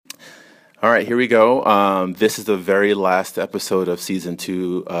All right, here we go. This is the very last episode of season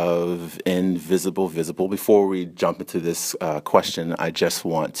 2 of Invisible Visible. Before we jump into this question, I just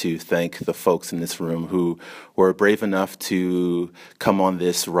want to thank the folks in this room who were brave enough to come on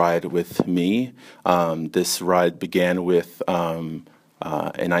this ride with me. This ride began with an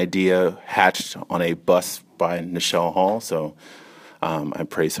idea hatched on a bus by Nichelle Hall. So I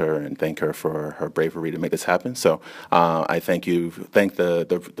praise her and thank her for her bravery to make this happen. So I thank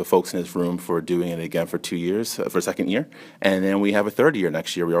the folks in this room for doing it again for 2 years, for a second year. And then we have a third year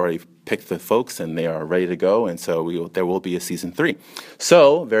next year. We already picked the folks and they are ready to go. And so there will be a season 3.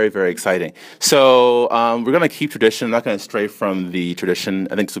 So very, very exciting. So we're going to keep tradition. I'm not going to stray from the tradition.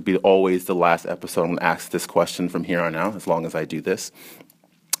 I think this will be always the last episode. I'm going to ask this question from here on out, as long as I do this.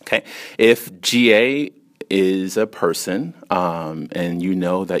 Okay. If GA is a person, and you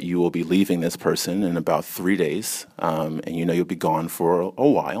know that you will be leaving this person in about 3 days, and you know you'll be gone for a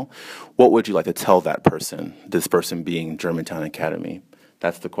while, what would you like to tell that person, this person being Germantown Academy?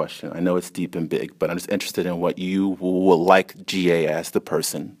 That's the question. I know it's deep and big, but I'm just interested in what you will like GA as the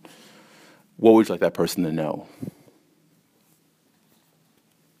person. What would you like that person to know?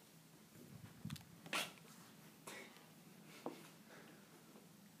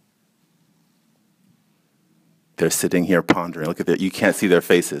 They're sitting here pondering. Look at that. You can't see their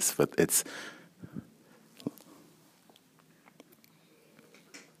faces, but it's...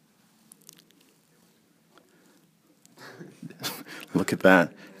 Look at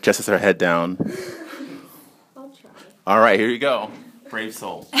that. Jess has her head down. I'll try. All right, here you go. Brave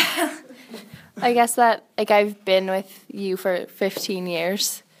soul. I guess that, I've been with you for 15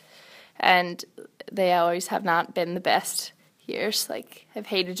 years, and they always have not been the best years. I've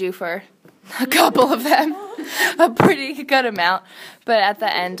hated you for a couple of them, a pretty good amount. But at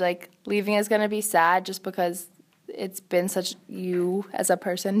the end, leaving is going to be sad just because it's been such, you as a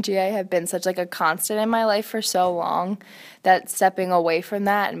person, GA, have been such a constant in my life for so long that stepping away from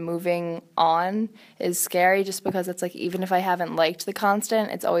that and moving on is scary just because it's even if I haven't liked the constant,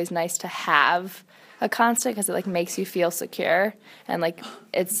 it's always nice to have a constant because it makes you feel secure and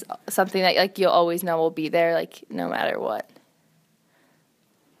it's something that you'll always know will be there no matter what.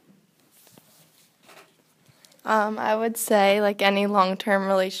 I would say, any long-term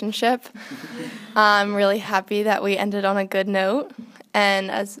relationship, I'm really happy that we ended on a good note, and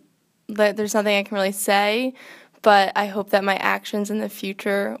there's nothing I can really say, but I hope that my actions in the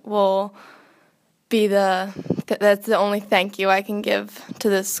future will be that's the only thank you I can give to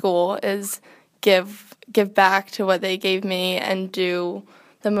this school is give back to what they gave me and do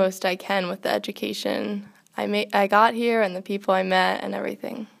the most I can with the education I got here and the people I met and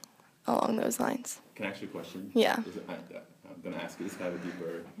everything along those lines. Can I ask you a question? Yeah. I'm going to ask you this kind of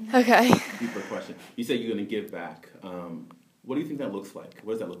deeper question. You said you're going to give back. What do you think that looks like?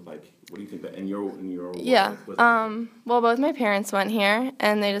 What does that look like? What do you think that in your Yeah. Well, both my parents went here,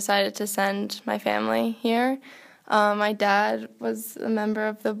 and they decided to send my family here. My dad was a member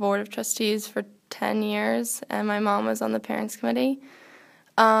of the Board of Trustees for 10 years, and my mom was on the Parents Committee.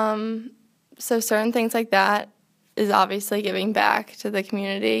 So certain things like that is obviously giving back to the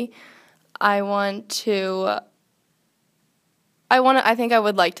community. I think I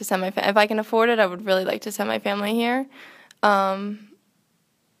would like to send my family. If I can afford it, I would really like to send my family here. And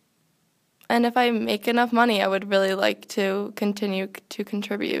if I make enough money, I would really like to continue to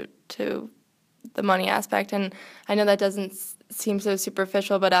contribute to the money aspect. And I know that doesn't seem so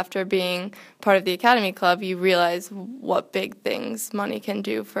superficial, but after being part of the Academy Club, you realize what big things money can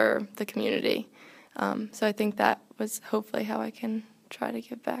do for the community. So I think that was hopefully how I can try to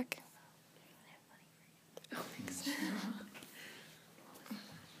give back.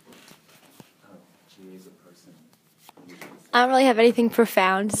 I don't really have anything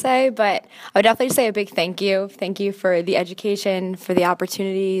profound to say, but I would definitely say a big thank you. Thank you for the education, for the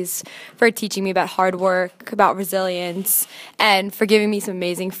opportunities, for teaching me about hard work, about resilience, and for giving me some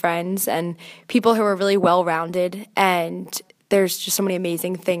amazing friends and people who are really well-rounded. And there's just so many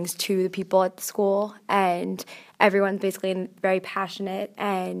amazing things to the people at the school, and everyone's basically very passionate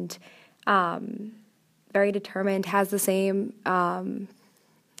and very determined, has the same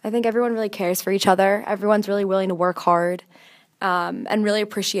I think everyone really cares for each other. Everyone's really willing to work hard and really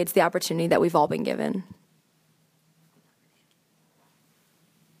appreciates the opportunity that we've all been given.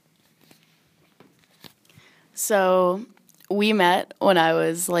 So we met when I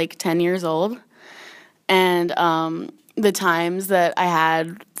was 10 years old, and the times that I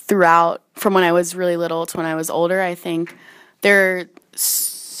had throughout from when I was really little to when I was older, I think there are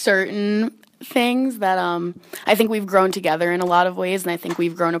certain things that I think we've grown together in a lot of ways, and I think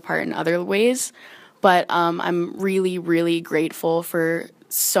we've grown apart in other ways. But I'm really, really grateful for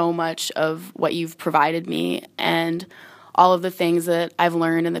so much of what you've provided me and all of the things that I've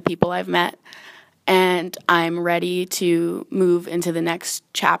learned and the people I've met. And I'm ready to move into the next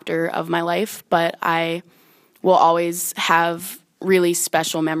chapter of my life, but I will always have really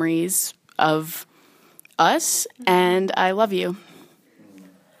special memories of us, and I love you.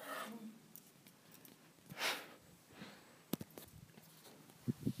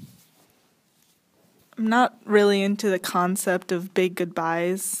 I'm not really into the concept of big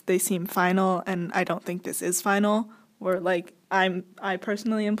goodbyes. They seem final, and I don't think this is final. Or like I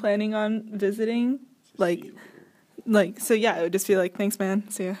personally am planning on visiting, like so yeah, it would just be like, thanks, man,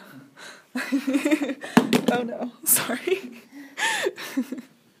 see ya. Oh no, sorry.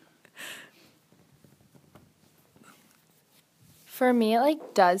 For me, it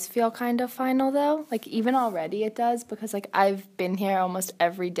like does feel kind of final though. Like even already it does, because like I've been here almost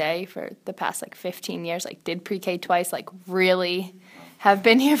every day for the past like 15 years. Like did pre-K twice, like really have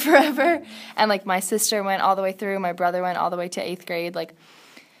been here forever. And like my sister went all the way through, my brother went all the way to 8th grade. Like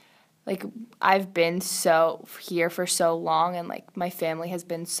I've been so here for so long, and like my family has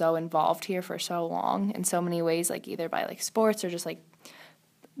been so involved here for so long in so many ways, like either by like sports or just like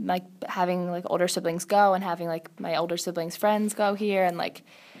having like older siblings go and having like my older siblings' friends go here, and like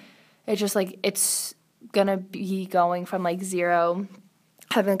it's just like it's gonna be going from like zero,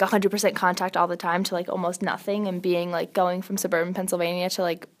 having like 100% contact all the time, to like almost nothing, and being like going from suburban Pennsylvania to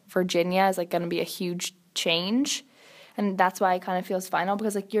like Virginia is like gonna be a huge change. And that's why it kind of feels final,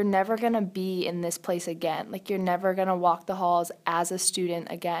 because like you're never gonna be in this place again. Like you're never gonna walk the halls as a student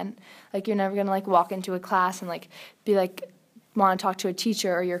again. Like you're never gonna like walk into a class and like be like want to talk to a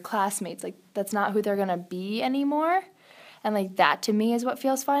teacher or your classmates. Like that's not who they're gonna be anymore. And like that to me is what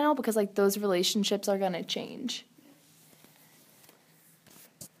feels final, because like those relationships are gonna change.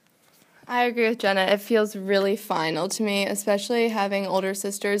 I agree with Jenna. It feels really final to me, especially having older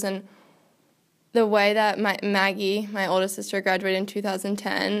sisters, and the way that Maggie, my oldest sister, graduated in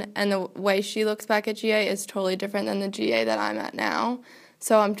 2010, and the way she looks back at GA is totally different than the GA that I'm at now.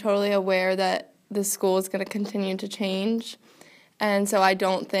 So I'm totally aware that the school is going to continue to change. And so I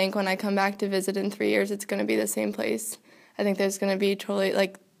don't think when I come back to visit in 3 years, it's going to be the same place. I think there's going to be totally,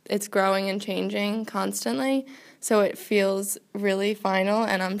 like, it's growing and changing constantly. So it feels really final,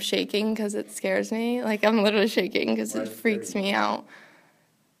 and I'm shaking because it scares me. Like, I'm literally shaking because it freaks me out.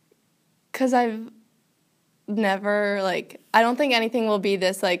 Because I've never, like, I don't think anything will be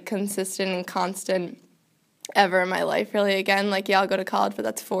this, like, consistent and constant ever in my life really again. Like, yeah, I'll go to college, but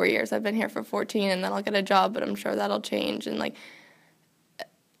that's 4 years. I've been here for 14, and then I'll get a job, but I'm sure that'll change. And, like,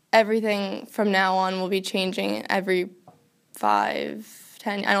 everything from now on will be changing every 5,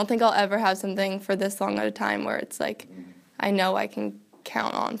 10. I don't think I'll ever have something for this long at a time where it's, like, I know I can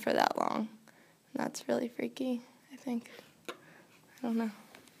count on for that long. And that's really freaky, I think. I don't know.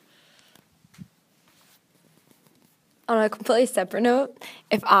 On a completely separate note,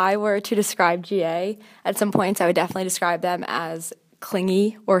 if I were to describe GA, at some points I would definitely describe them as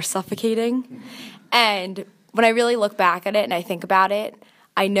clingy or suffocating. And when I really look back at it and I think about it,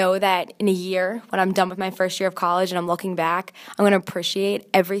 I know that in a year, when I'm done with my first year of college and I'm looking back, I'm going to appreciate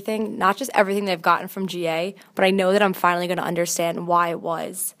everything, not just everything that I've gotten from GA, but I know that I'm finally going to understand why it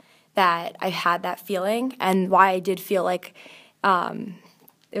was that I had that feeling, and why I did feel like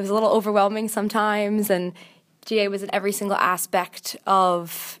it was a little overwhelming sometimes, and GA was in every single aspect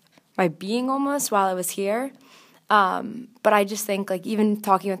of my being almost while I was here. But I just think, like, even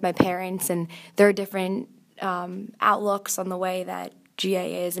talking with my parents and their different outlooks on the way that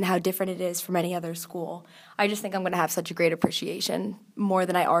GA is and how different it is from any other school, I just think I'm going to have such a great appreciation, more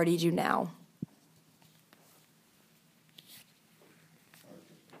than I already do now.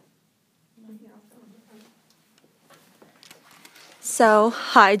 So,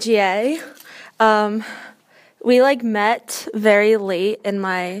 hi, GA. We met very late in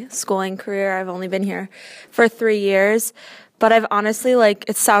my schooling career. I've only been here for 3 years, but I've honestly,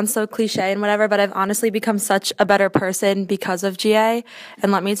 it sounds so cliche and whatever, but I've honestly become such a better person because of GA,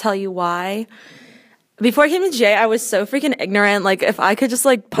 and let me tell you why. Before I came to GA, I was so freaking ignorant. If I could just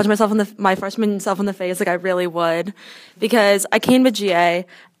punch myself my freshman self in the face, I really would, because I came to GA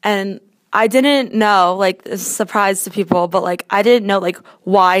and I didn't know, it's a surprise to people, but, I didn't know,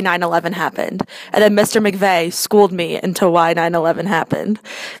 why 9/11 happened. And then Mr. McVeigh schooled me into why 9/11 happened,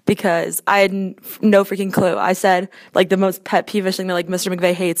 because I had no freaking clue. I said, the most pet peevish thing that, Mr.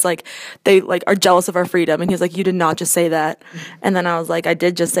 McVeigh hates, they, are jealous of our freedom. And he was like, you did not just say that. And then I was like, I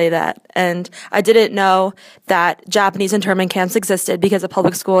did just say that. And I didn't know that Japanese internment camps existed, because at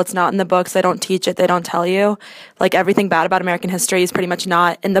public school, it's not in the books. They don't teach it. They don't tell you. Everything bad about American history is pretty much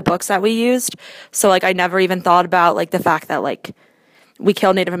not in the books that we used. So I never even thought about the fact that we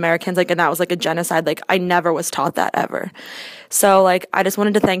killed Native Americans, like, and that was like a genocide. Like, I never was taught that ever. So like, I just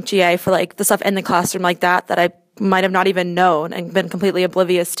wanted to thank GA for like the stuff in the classroom like that I might have not even known and been completely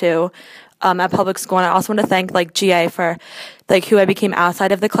oblivious to at public school. And I also want to thank like GA for like who I became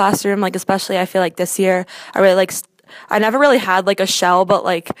outside of the classroom. Like, especially I feel like this year I really like I never really had like a shell, but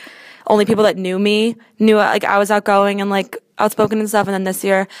like only people that knew me knew like I was outgoing and like outspoken and stuff. And then this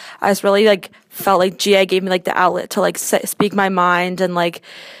year I just really like felt like GA gave me like the outlet to like speak my mind and like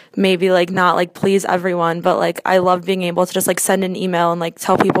maybe like not like please everyone, but like I love being able to just like send an email and like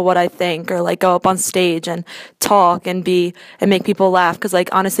tell people what I think, or like go up on stage and talk and make people laugh. Cause like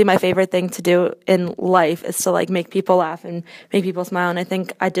honestly, my favorite thing to do in life is to like make people laugh and make people smile. And I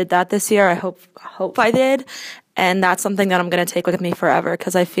think I did that this year. I hope I did. And that's something that I'm going to take with me forever,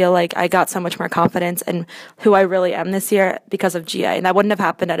 because I feel like I got so much more confidence in who I really am this year because of GA. And that wouldn't have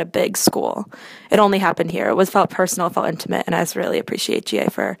happened at a big school. It only happened here. It felt personal, it felt intimate, and I just really appreciate GA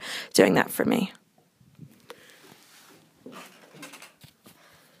for doing that for me.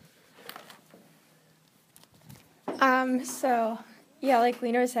 So yeah, like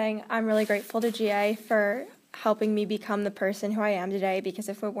Lena was saying, I'm really grateful to GA for helping me become the person who I am today, because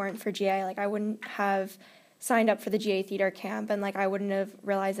if it weren't for GA, like I wouldn't have signed up for the GA theater camp, and like I wouldn't have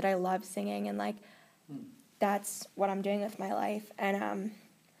realized that I love singing, and like that's what I'm doing with my life. And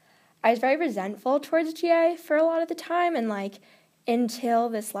I was very resentful towards GA for a lot of the time, and like until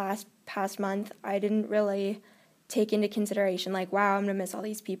this past month I didn't really take into consideration like, wow, I'm gonna miss all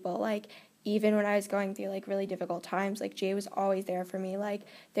these people. Like even when I was going through like really difficult times, like GA was always there for me. Like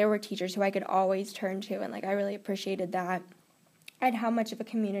there were teachers who I could always turn to, and like I really appreciated that, and how much of a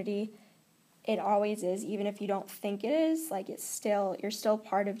community it always is, even if you don't think it is. Like you're still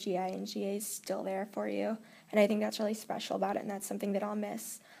part of GA, and GA is still there for you. And I think that's really special about it, and that's something that I'll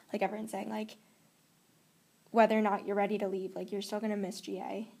miss. Like everyone's saying, like whether or not you're ready to leave, like you're still going to miss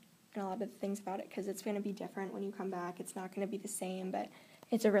GA and a lot of the things about it, because it's going to be different when you come back. It's not going to be the same, but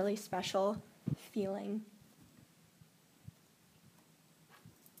it's a really special feeling.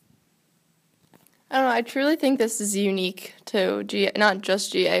 I don't know, I truly think this is unique to GA, not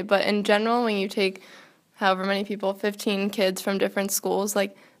just GA, but in general, when you take however many people, 15 kids from different schools,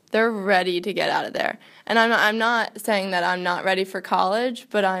 like, they're ready to get out of there. And I'm not saying that I'm not ready for college,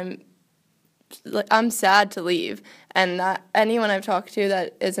 but I'm sad to leave. And that anyone I've talked to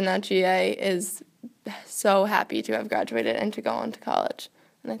that isn't at GA is so happy to have graduated and to go on to college.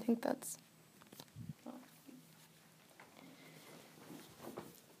 And I think that's...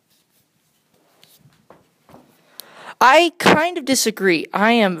 I kind of disagree.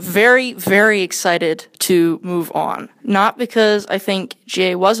 I am very, very excited to move on. Not because I think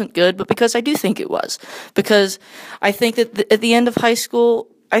GA wasn't good, but because I do think it was. Because I think that at the end of high school,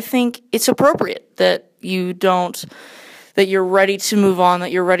 I think it's appropriate that that you're ready to move on,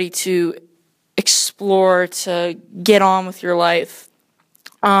 that you're ready to explore, to get on with your life.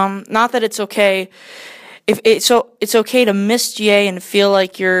 Not that it's okay. It's okay to miss GA and feel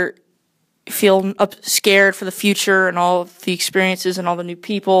like you're scared for the future and all of the experiences and all the new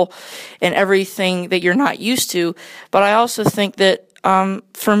people and everything that you're not used to. But I also think that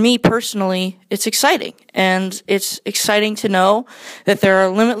for me personally, it's exciting. And it's exciting to know that there are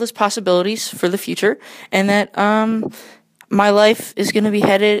limitless possibilities for the future, and that my life is going to be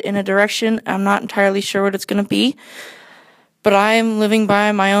headed in a direction I'm not entirely sure what it's going to be. But I am living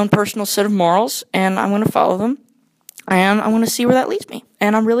by my own personal set of morals, and I'm going to follow them. And I'm going to see where that leads me.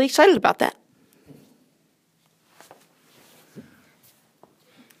 And I'm really excited about that.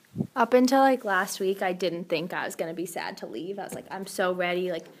 Up until like last week, I didn't think I was going to be sad to leave. I was like, I'm so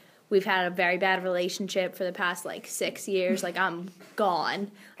ready. Like, we've had a very bad relationship for the past like 6 years. Like, I'm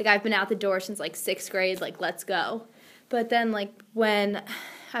gone. Like, I've been out the door since like 6th grade. Like, let's go. But then like when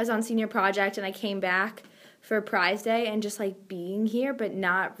I was on senior project and I came back for prize day, and just like being here but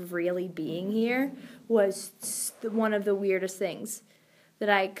not really being here was one of the weirdest things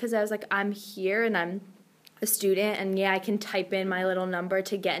because I was like, I'm here and I'm a student, and yeah, I can type in my little number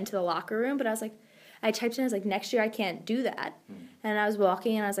to get into the locker room, but I was like, I typed in, I was like, next year I can't do that. And I was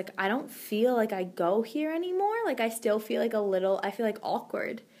walking and I was like, I don't feel like I go here anymore. Like, I still feel like I feel like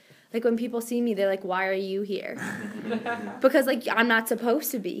awkward. Like, when people see me, they're like, why are you here? Because, like, I'm not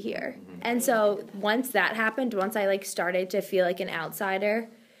supposed to be here. And so once that happened, once I, like, started to feel like an outsider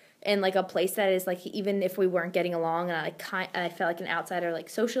in, like, a place that is, like, even if we weren't getting along, and I felt like an outsider, like,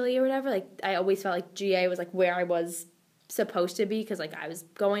 socially or whatever, like, I always felt like GA was, like, where I was supposed to be, because, like, I was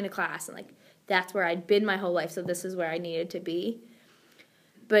going to class, and, like, that's where I'd been my whole life, so this is where I needed to be.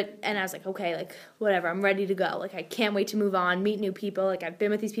 And I was like, okay, like, whatever, I'm ready to go. Like, I can't wait to move on, meet new people. Like, I've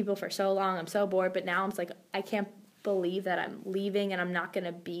been with these people for so long, I'm so bored, but now I'm just like, I can't believe that I'm leaving and I'm not going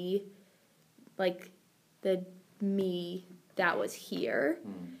to be like the me that was here.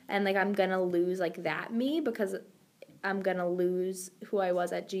 And like I'm going to lose like that me because I'm going to lose who I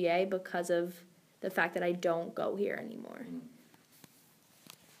was at GA because of the fact that I don't go here anymore.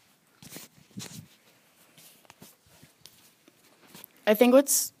 I think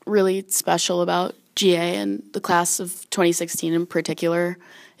what's really special about GA and the class of 2016 in particular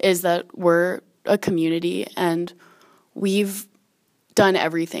is that we're a community and we've done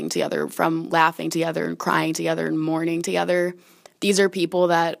everything together, from laughing together and crying together and mourning together. These are people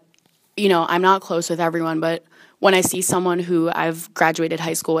that, you know, I'm not close with everyone, but when I see someone who I've graduated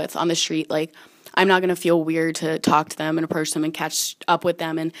high school with on the street, like, I'm not going to feel weird to talk to them and approach them and catch up with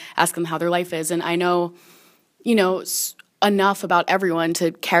them and ask them how their life is. And I know, you know, enough about everyone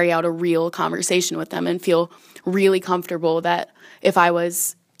to carry out a real conversation with them and feel really comfortable that if I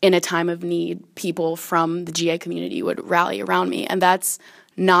was in a time of need, people from the GA community would rally around me. And that's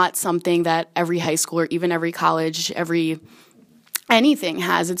not something that every high school or even every college, anything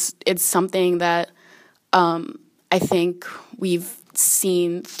has. It's something that I think we've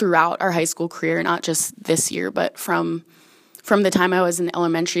seen throughout our high school career, not just this year, but from the time I was in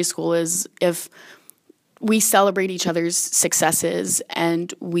elementary school, is if we celebrate each other's successes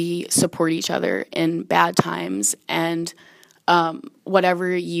and we support each other in bad times, and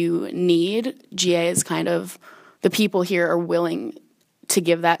whatever you need, GA is kind of, the people here are willing to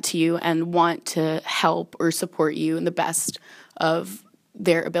give that to you and want to help or support you in the best of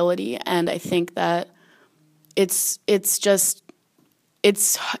their ability. And I think that it's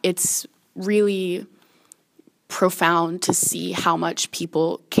really profound to see how much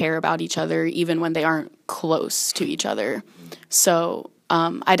people care about each other even when they aren't close to each other. So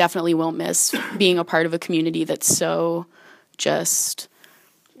I definitely won't miss being a part of a community that's so just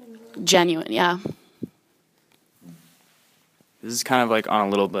genuine. Yeah. This is kind of like on a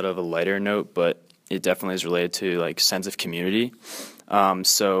little bit of a lighter note, but it definitely is related to like sense of community.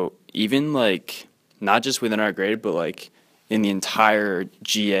 So even like not just within our grade, but like in the entire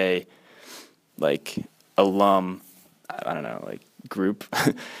GA like alum, I don't know, like group,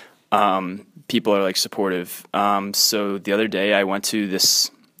 people are like supportive. So the other day I went to this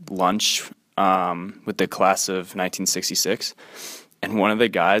lunch with the class of 1966, and one of the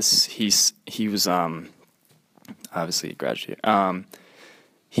guys, he was obviously a graduate.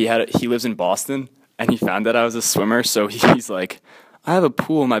 He lives in Boston, and he found that I was a swimmer, so he's like, I have a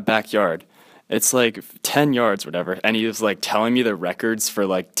pool in my backyard. It's like 10 yards, whatever. And he was like telling me the records for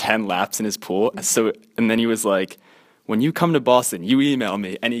like 10 laps in his pool. So, and then he was like, when you come to Boston, you email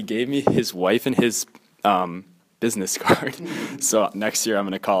me. And he gave me his wife and his business card. So next year I'm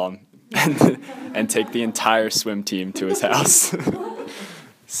going to call him and take the entire swim team to his house.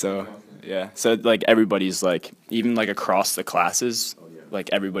 So, yeah. So like everybody's like, even like across the classes, like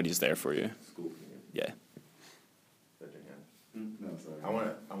everybody's there for you. Yeah. I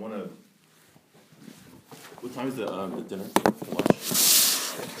want to. What time is the dinner? Lunch?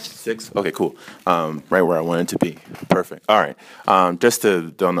 6? Okay, cool. Right where I wanted to be. Perfect. All right. Just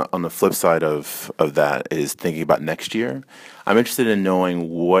on the flip side of that is thinking about next year. I'm interested in knowing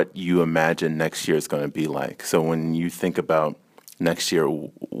what you imagine next year is going to be like. So when you think about next year,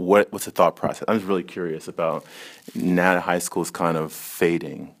 what's the thought process? I'm just really curious about, now that high school is kind of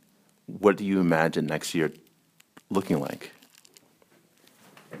fading, what do you imagine next year looking like?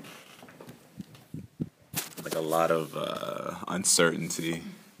 Like a lot of uncertainty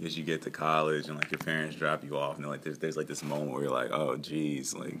as you get to college, and like your parents drop you off, and like there's like this moment where you're like, oh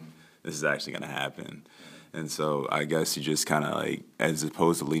geez, like this is actually gonna happen. And so I guess you just kind of like, as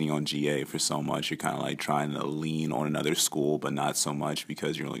opposed to leaning on GA for so much, you're kind of like trying to lean on another school, but not so much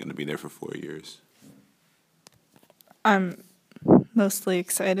because you're only going to be there for 4 years. I'm mostly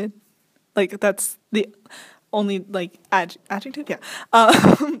excited. Like that's the only like adjective, yeah,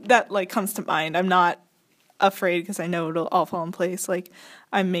 that like comes to mind. I'm not afraid because I know it'll all fall in place. Like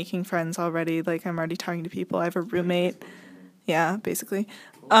I'm making friends already. Like I'm already talking to people. I have a roommate. Yeah, basically.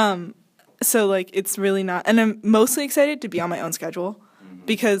 So like it's really not, and I'm mostly excited to be on my own schedule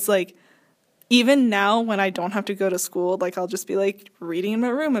because like even now when I don't have to go to school, like I'll just be like reading in my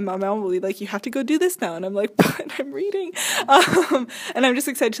room and my mom will be like, you have to go do this now, and I'm like, but I'm reading. And I'm just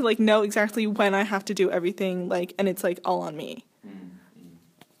excited to like know exactly when I have to do everything, like, and it's like all on me.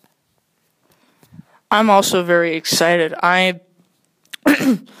 I'm also very excited.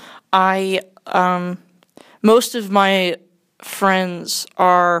 Most of my friends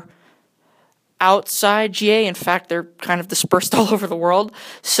are outside GA. In fact, they're kind of dispersed all over the world.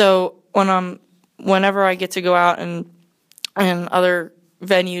 So whenever I get to go out and other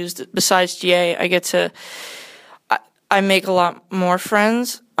venues besides GA, I get to I make a lot more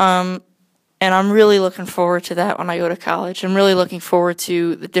friends. And I'm really looking forward to that when I go to college. I'm really looking forward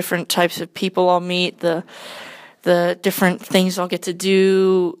to the different types of people I'll meet, the different things I'll get to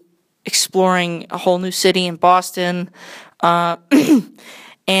do, exploring a whole new city in Boston,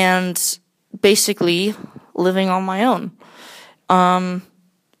 and basically living on my own. And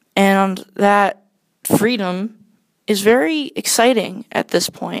that freedom is very exciting at this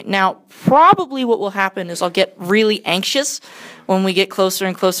point. Now, probably what will happen is I'll get really anxious when we get closer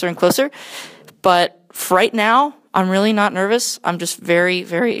and closer and closer. But for right now, I'm really not nervous. I'm just very,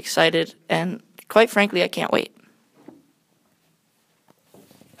 very excited. And quite frankly, I can't wait.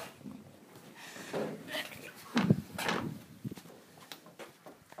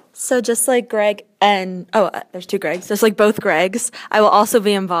 So just like Greg and, there's two Gregs. Just like both Gregs, I will also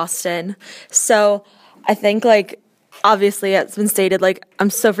be in Boston. So I think like, obviously it's been stated, like I'm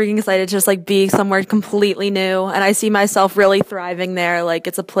so freaking excited to just like be somewhere completely new, and I see myself really thriving there. Like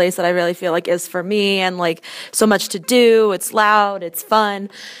it's a place that I really feel like is for me, and like so much to do. It's loud, it's fun,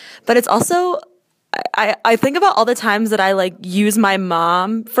 but it's also, I think about all the times that I like use my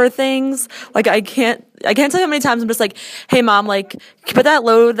mom for things. Like I can't tell you how many times I'm just like, hey mom, like put that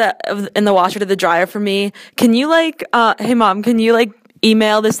load in the washer to the dryer for me. Can you like, hey mom, can you like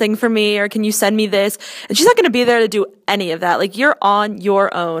email this thing for me, or can you send me this? And she's not going to be there to do any of that. Like you're on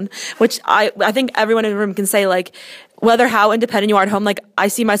your own, which I think everyone in the room can say, like, whether how independent you are at home, like I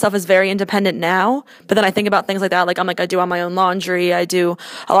see myself as very independent now, but then I think about things like that. Like I'm like, I do all my own laundry. I do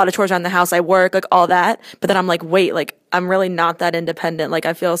a lot of chores around the house. I work, like all that. But then I'm like, wait, like I'm really not that independent. Like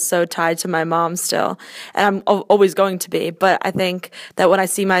I feel so tied to my mom still, and I'm always going to be. But I think that when I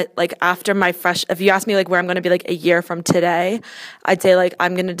see like after my if you ask me like where I'm going to be like a year from today, I'd say like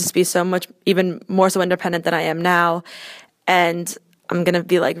I'm going to just be so much, even more so independent than I am now. And I'm going to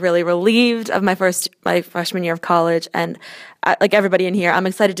be like really relieved of my freshman year of college. And like everybody in here, I'm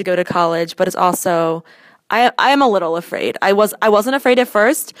excited to go to college, but it's also, I am a little afraid. I wasn't afraid at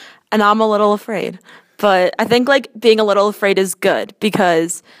first, and now I'm a little afraid. But I think like being a little afraid is good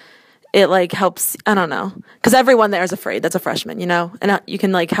because it like helps, I don't know, because everyone there is afraid that's a freshman, you know, and you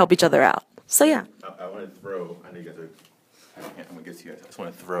can like help each other out. So yeah. I want to throw, I know you guys are, I'm going to get to you guys. I just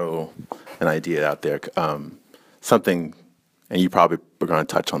want to throw an idea out there. Something, and you probably were going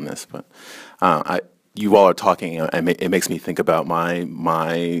to touch on this, but you all are talking, and it makes me think about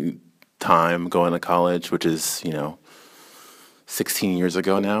my time going to college, which is, 16 years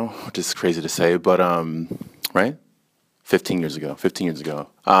ago now, which is crazy to say, but, right? 15 years ago.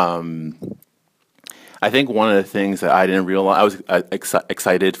 I think one of the things that I didn't realize, I was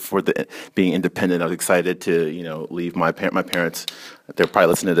excited for being independent. I was excited to, leave my parents. They're probably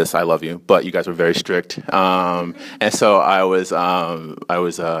listening to this. I love you, but you guys were very strict, and so I was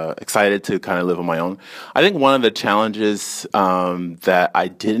excited to kind of live on my own. I think one of the challenges that I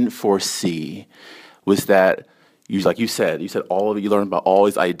didn't foresee was that like you said you learned about all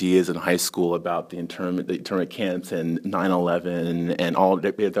these ideas in high school about the internment camps and 9/11 and all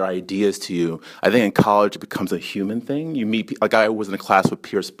their ideas to you. I think in college it becomes a human thing. You meet like I was in a class with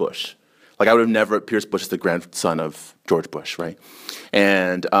Pierce Bush. Like I would have never. Pierce Bush is the grandson of George Bush, right?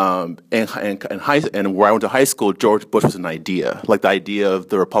 And where I went to high school, George Bush was an idea. Like the idea of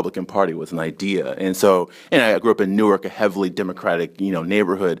the Republican Party was an idea. And I grew up in Newark, a heavily Democratic,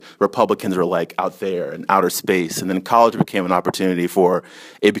 neighborhood. Republicans are like out there in outer space. And then college became an opportunity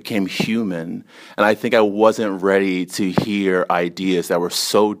it became human. And I think I wasn't ready to hear ideas that were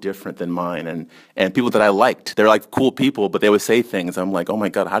so different than mine and people that I liked. They're like cool people, but they would say things. I'm like, oh my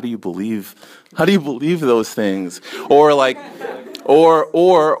God, how do you believe those things? Or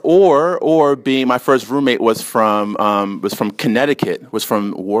being my first roommate was from Connecticut, was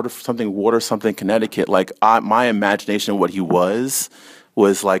from water something Connecticut. Like my imagination of what he was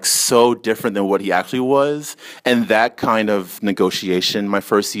like so different than what he actually was, and that kind of negotiation my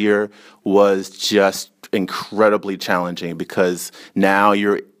first year was just incredibly challenging because now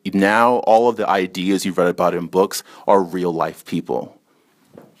all of the ideas you've read about in books are real life people.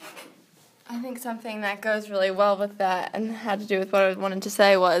 I think something that goes really well with that and had to do with what I wanted to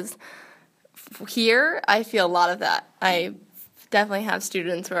say was here I feel a lot of that. I definitely have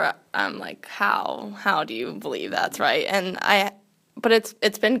students where I'm like, how do you believe that's right? But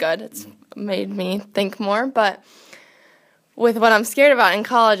it's been good. It's made me think more. But with what I'm scared about in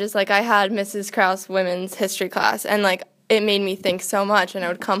college is like I had Mrs. Krause women's history class, and like it made me think so much. And I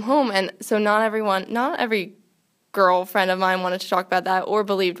would come home, and so not every girlfriend of mine wanted to talk about that or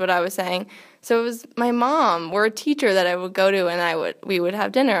believed what I was saying. So it was my mom or a teacher that I would go to, and we would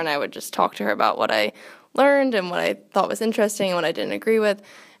have dinner, and I would just talk to her about what I learned and what I thought was interesting and what I didn't agree with.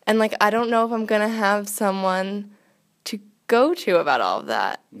 And like I don't know if I'm gonna have someone go to about all of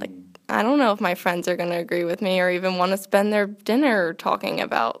that. Like, I don't know if my friends are going to agree with me or even want to spend their dinner talking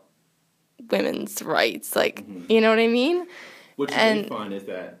about women's rights. Like, you know what I mean? What you may find is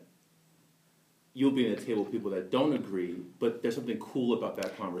that you'll be at a table with people that don't agree, but there's something cool about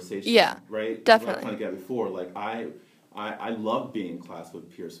that conversation. Yeah, right? definitely. What I kind of got before, like I loved being in class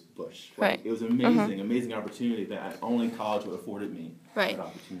with Pierce Bush. Like, Right. It was an amazing opportunity that only college would afforded me. Right. That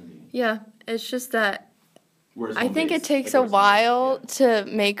opportunity. Yeah, it's just that Whereas I home think it base, takes like a while to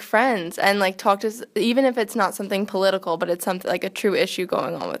make friends and like talk to, even if it's not something political, but it's something like a true issue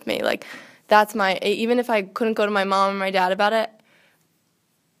going on with me. Like that's even if I couldn't go to my mom or my dad about it,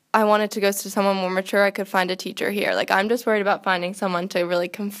 I wanted to go to someone more mature. I could find a teacher here. Like I'm just worried about finding someone to really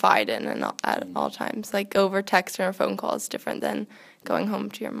confide in and at all times. Like over text or a phone call is different than going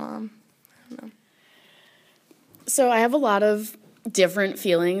home to your mom. I don't know. So I have a lot of different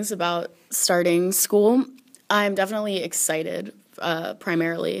feelings about starting school. I'm definitely excited,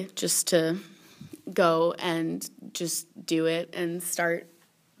 primarily, just to go and just do it and start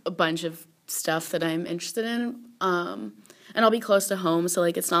a bunch of stuff that I'm interested in. And I'll be close to home, so,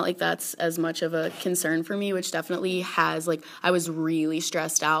 like, it's not like that's as much of a concern for me, which definitely has, like, I was really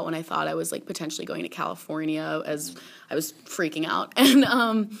stressed out when I thought I was, like, potentially going to California, as I was freaking out.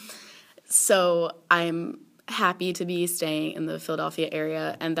 And so I'm happy to be staying in the Philadelphia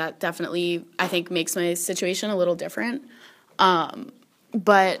area, and that definitely, I think, makes my situation a little different.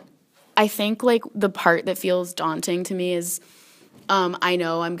 But I think, like, the part that feels daunting to me is I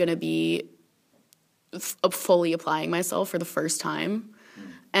know I'm going to be fully applying myself for the first time.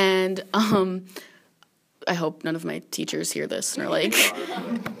 And I hope none of my teachers hear this and are like,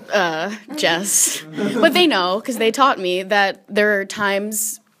 Jess. But they know, because they taught me that there are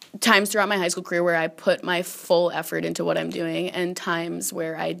times throughout my high school career where I put my full effort into what I'm doing, and times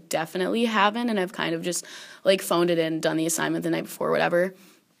where I definitely haven't, and I've kind of just, like, phoned it in, done the assignment the night before, whatever.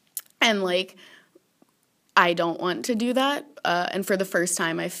 And, like, I don't want to do that. And for the first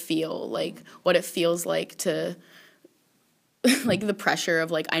time, I feel like what it feels like to, like, the pressure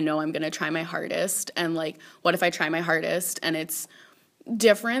of, like, I know I'm going to try my hardest. And, like, what if I try my hardest and it's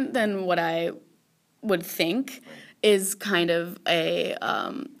different than what I would think is kind of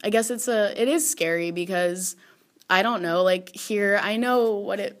I guess it is scary, because I don't know, like, here, I know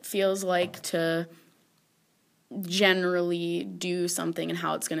what it feels like to generally do something and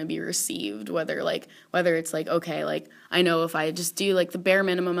how it's going to be received, whether it's like, okay, like, I know if I just do, like, the bare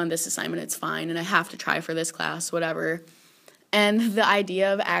minimum on this assignment, it's fine, and I have to try for this class, whatever. And the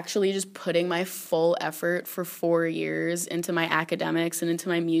idea of actually just putting my full effort for 4 years into my academics and into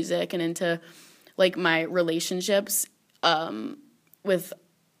my music and into, like, my relationships with,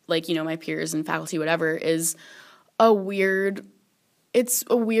 like, you know, my peers and faculty, whatever, is it's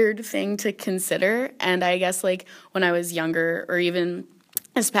a weird thing to consider. And I guess, like, when I was younger, or even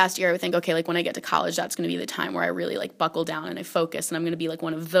this past year, I would think, okay, like, when I get to college, that's going to be the time where I really, like, buckle down and I focus, and I'm going to be, like,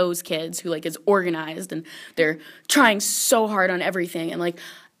 one of those kids who, like, is organized and they're trying so hard on everything. And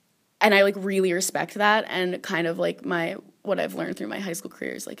I, like, really respect that. And kind of, like, what I've learned through my high school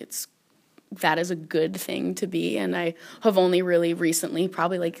career is, like, that is a good thing to be. And I have only really recently,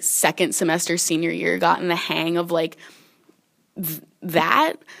 probably, like, second semester senior year, gotten the hang of, like,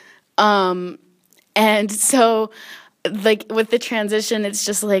 that. And so, like, with the transition, it's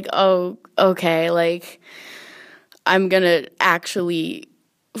just like, oh, okay, like, I'm gonna actually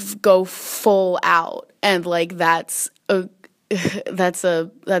go full out, and, like, that's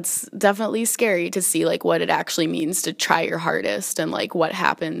definitely scary to see, like, what it actually means to try your hardest, and, like, what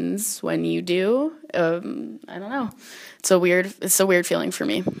happens when you do. I don't know. It's a weird feeling for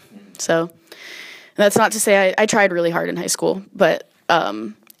me. So that's not to say I tried really hard in high school, but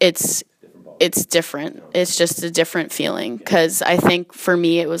it's different. It's just a different feeling, because I think for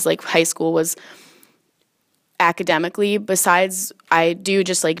me it was like high school was academically, besides I do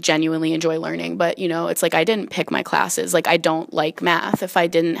just, like, genuinely enjoy learning, but, you know, it's like I didn't pick my classes. Like, I don't like math. If I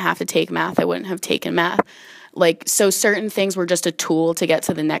didn't have to take math, I wouldn't have taken math. Like, so certain things were just a tool to get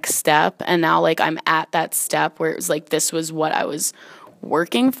to the next step, and now, like, I'm at that step where it was like this was what I was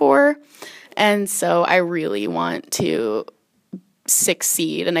working for. And so I really want to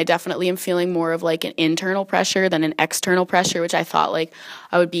succeed, and I definitely am feeling more of, like, an internal pressure than an external pressure, which I thought, like,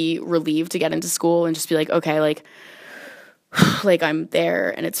 I would be relieved to get into school and just be like, okay, like I'm there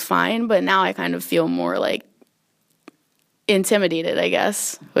and it's fine. But now I kind of feel more, like, intimidated, I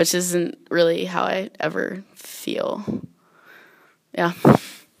guess, which isn't really how I ever feel. Yeah.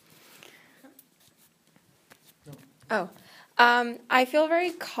 I feel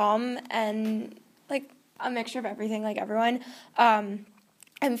very calm and, like, a mixture of everything, like everyone.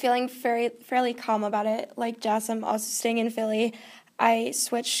 I'm feeling fairly calm about it. Like Jess, I'm also staying in Philly. I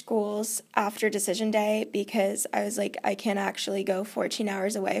switched schools after decision day because I was like, I can't actually go 14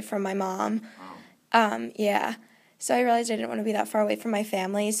 hours away from my mom. Yeah. So I realized I didn't want to be that far away from my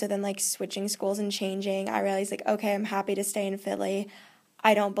family. So then, like, switching schools and changing, I realized, like, okay, I'm happy to stay in Philly.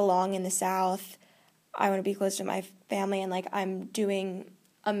 I don't belong in the South. I want to be close to my family. And, like, I'm doing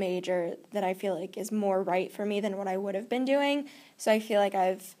a major that I feel like is more right for me than what I would have been doing. So I feel like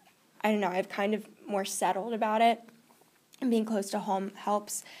I've kind of more settled about it. And being close to home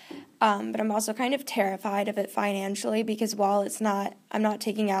helps. But I'm also kind of terrified of it financially because while I'm not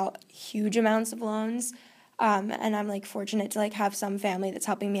taking out huge amounts of loans, and I'm, like, fortunate to, like, have some family that's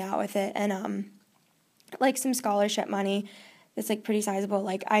helping me out with it and, like, some scholarship money that's, like, pretty sizable.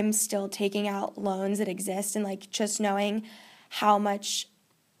 Like, I'm still taking out loans that exist and, like, just knowing how much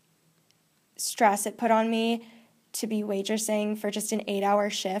stress it put on me to be waitressing for just an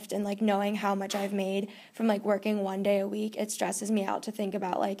 8-hour shift and, like, knowing how much I've made from, like, working one day a week, it stresses me out to think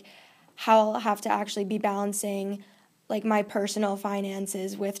about, like, how I'll have to actually be balancing, like, my personal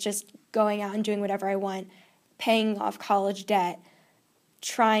finances with just going out and doing whatever I want, paying off college debt,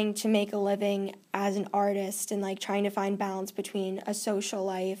 trying to make a living as an artist and, like, trying to find balance between a social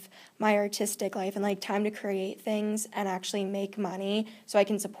life, my artistic life, and, like, time to create things and actually make money so I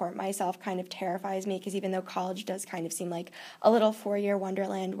can support myself kind of terrifies me because even though college does kind of seem like a little 4-year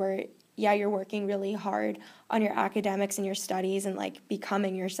wonderland where, yeah, you're working really hard on your academics and your studies and, like,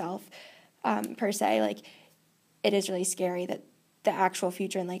 becoming yourself per se, like, it is really scary that the actual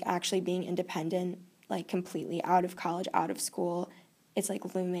future and, like, actually being independent, like, completely out of college, out of school, it's,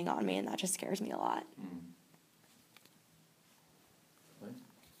 like, looming on me, and that just scares me a lot.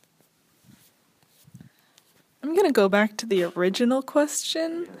 I'm going to go back to the original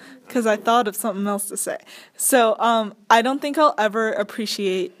question because I thought of something else to say. So I don't think I'll ever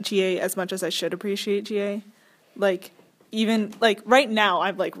appreciate GA as much as I should appreciate GA. Like, even, like, right now,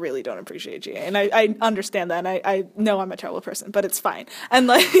 I, like, really don't appreciate GA. And I understand that, and I know I'm a terrible person, but it's fine. And,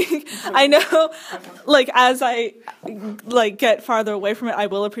 like, I know, like, as I, like, get farther away from it, I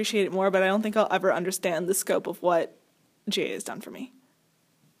will appreciate it more, but I don't think I'll ever understand the scope of what GA has done for me.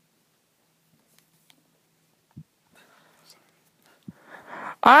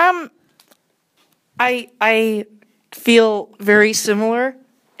 I feel very similar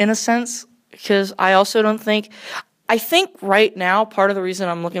in a sense because I also don't think. I think right now part of the reason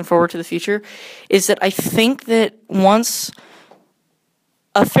I'm looking forward to the future is that I think that once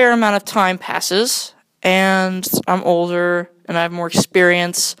a fair amount of time passes and I'm older and I have more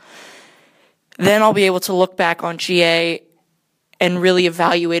experience, then I'll be able to look back on GA and really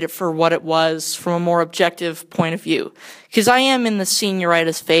evaluate it for what it was from a more objective point of view. Because I am in the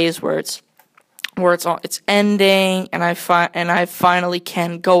senioritis phase where it's ending, and I finally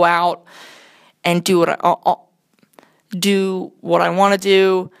can go out and do what I want to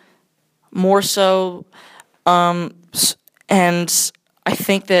do more so. And I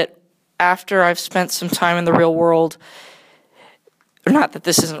think that after I've spent some time in the real world, not that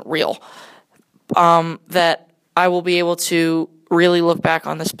this isn't real, that I will be able to really look back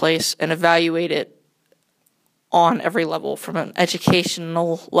on this place and evaluate it on every level, from an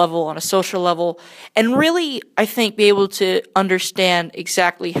educational level, on a social level, and really, I think, be able to understand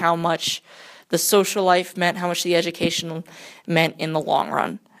exactly how much the social life meant, how much the education meant in the long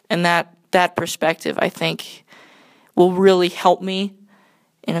run. And that perspective, I think, will really help me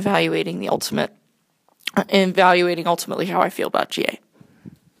in evaluating ultimately how I feel about GA.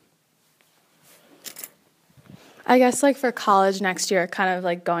 I guess, like, for college next year, kind of,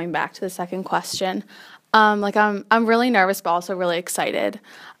 like, going back to the second question, like, I'm really nervous but also really excited.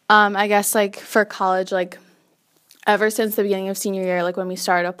 I guess, like, for college, like, ever since the beginning of senior year, like, when we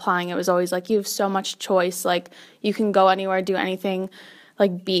started applying, it was always like, you have so much choice, like, you can go anywhere, do anything,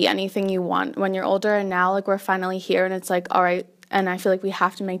 like, be anything you want when you're older. And now, like, we're finally here and it's like, all right, and I feel like we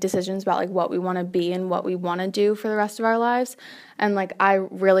have to make decisions about, like, what we want to be and what we want to do for the rest of our lives. And, like, I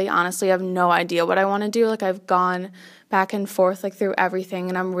really honestly have no idea what I want to do. Like, I've gone back and forth, like, through everything,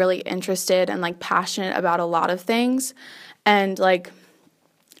 and I'm really interested and, like, passionate about a lot of things. And, like,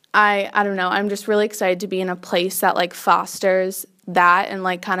 I don't know, I'm just really excited to be in a place that, like, fosters that, and,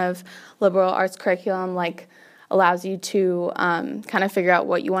 like, kind of liberal arts curriculum, like, allows you to kind of figure out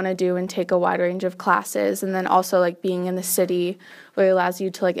what you want to do and take a wide range of classes. And then also, like, being in the city where it allows you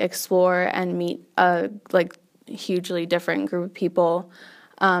to, like, explore and meet a, like, hugely different group of people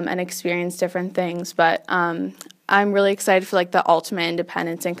and experience different things. But I'm really excited for, like, the ultimate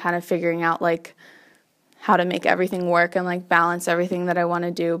independence and kind of figuring out, like, how to make everything work and, like, balance everything that I want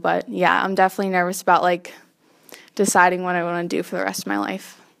to do. But yeah, I'm definitely nervous about, like, deciding what I want to do for the rest of my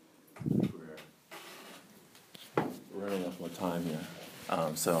life. We're running off more time here.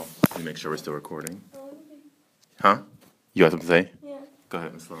 So let me make sure we're still recording. Huh? You have something to say? Yeah. Go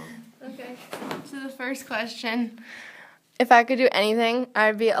ahead, Ms. Sloan. Okay. So the first question. If I could do anything,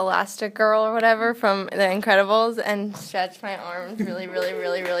 I'd be Elastigirl or whatever from The Incredibles and stretch my arms really, really,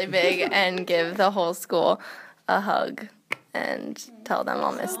 really, really big and give the whole school a hug and tell them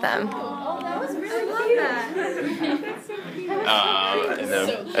I'll miss them. Oh, that was really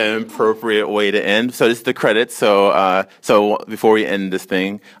An appropriate way to end. So this is the credits. So before we end this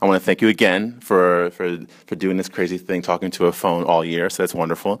thing, I want to thank you again for doing this crazy thing, talking to a phone all year. So that's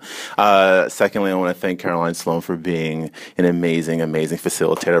wonderful. Secondly, I want to thank Caroline Sloan for being an amazing, amazing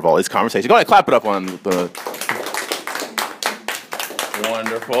facilitator of all these conversations. Go ahead, clap it up on the.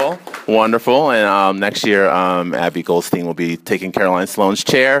 Wonderful. And next year, Abby Goldstein will be taking Caroline Sloan's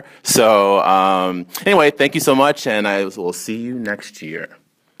chair. So anyway, thank you so much, and I will see you next year.